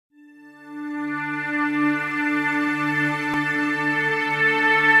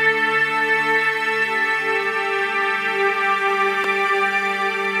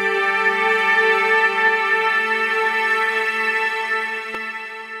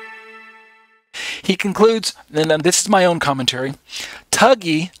He concludes, and this is my own commentary,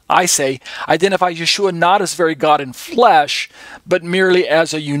 Tuggy, I say, identifies Yeshua not as very God in flesh, but merely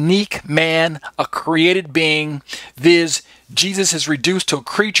as a unique man, a created being, viz. Jesus is reduced to a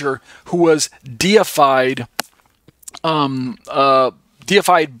creature who was deified by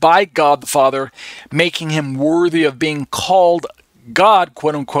God the Father, making him worthy of being called God,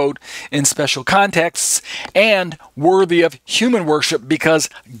 quote unquote, in special contexts, and worthy of human worship because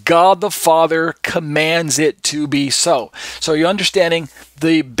God the Father commands it to be so. So you're understanding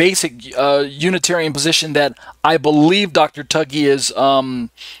the basic Unitarian position that I believe Dr. Tuggy is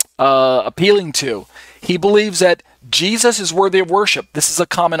appealing to. He believes that Jesus is worthy of worship. This is a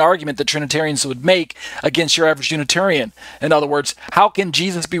common argument that Trinitarians would make against your average Unitarian. In other words, how can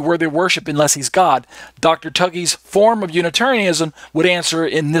Jesus be worthy of worship unless he's God? Dr. Tuggy's form of Unitarianism would answer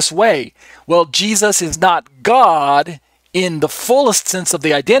in this way. Well, Jesus is not God in the fullest sense of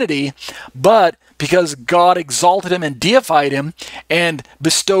the identity, but because God exalted him and deified him and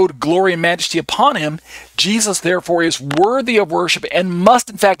bestowed glory and majesty upon him, Jesus therefore is worthy of worship and must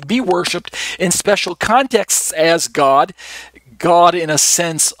in fact be worshipped in special contexts as God. God in a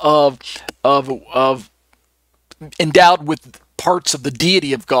sense of endowed with parts of the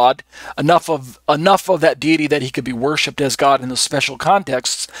deity of God, enough of that deity that he could be worshipped as God in those special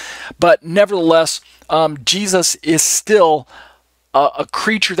contexts. But nevertheless, Jesus is still a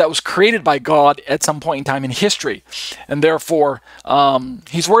creature that was created by God at some point in time in history. And therefore,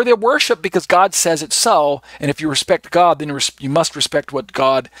 he's worthy of worship because God says it so. And if you respect God, then you must respect what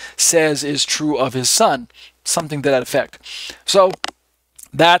God says is true of his Son. Something to that effect. So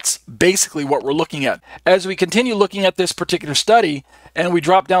that's basically what we're looking at. As we continue looking at this particular study, and we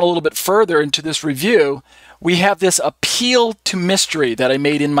drop down a little bit further into this review, we have this appeal to mystery that I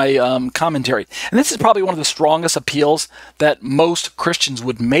made in my commentary. And this is probably one of the strongest appeals that most Christians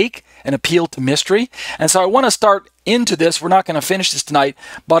would make, an appeal to mystery. And so I want to start into this. We're not going to finish this tonight,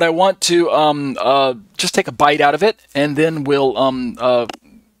 but I want to just take a bite out of it, and then we'll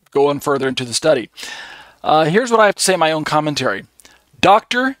go on further into the study. Here's what I have to say in my own commentary.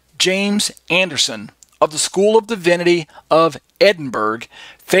 Dr. James Anderson of the School of Divinity of Edinburgh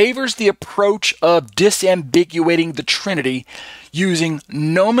favors the approach of disambiguating the Trinity using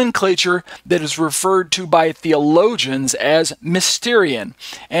nomenclature that is referred to by theologians as Mysterian.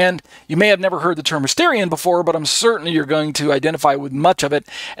 And you may have never heard the term Mysterian before, but I'm certain you're going to identify with much of it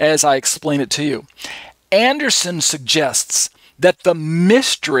as I explain it to you. Anderson suggests that the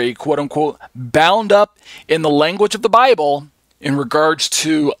mystery, quote unquote, bound up in the language of the Bible in regards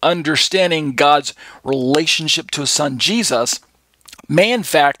to understanding God's relationship to his Son Jesus may in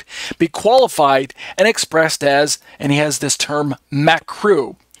fact be qualified and expressed as, and he has this term,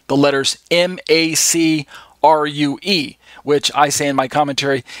 macrue, the letters M-A-C-R-U-E, which I say in my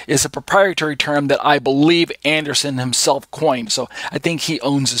commentary is a proprietary term that I believe Anderson himself coined. So I think he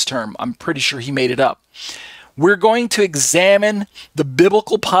owns this term. I'm pretty sure he made it up. We're going to examine the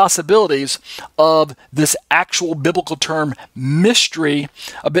biblical possibilities of this actual biblical term mystery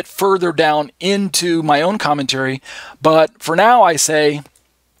a bit further down into my own commentary. But for now, I say,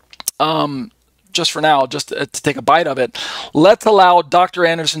 just for now, just to take a bite of it, let's allow Dr.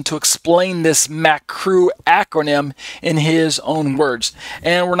 Anderson to explain this macrue acronym in his own words.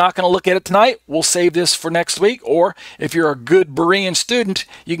 And we're not going to look at it tonight. We'll save this for next week. Or if you're a good Berean student,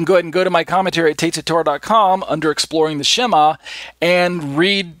 you can go ahead and go to my commentary at thesis.torah.com under Exploring the Shema and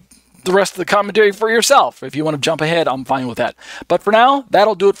read the rest of the commentary for yourself. If you want to jump ahead, I'm fine with that. But for now,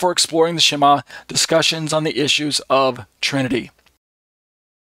 that'll do it for Exploring the Shema, discussions on the issues of Trinity.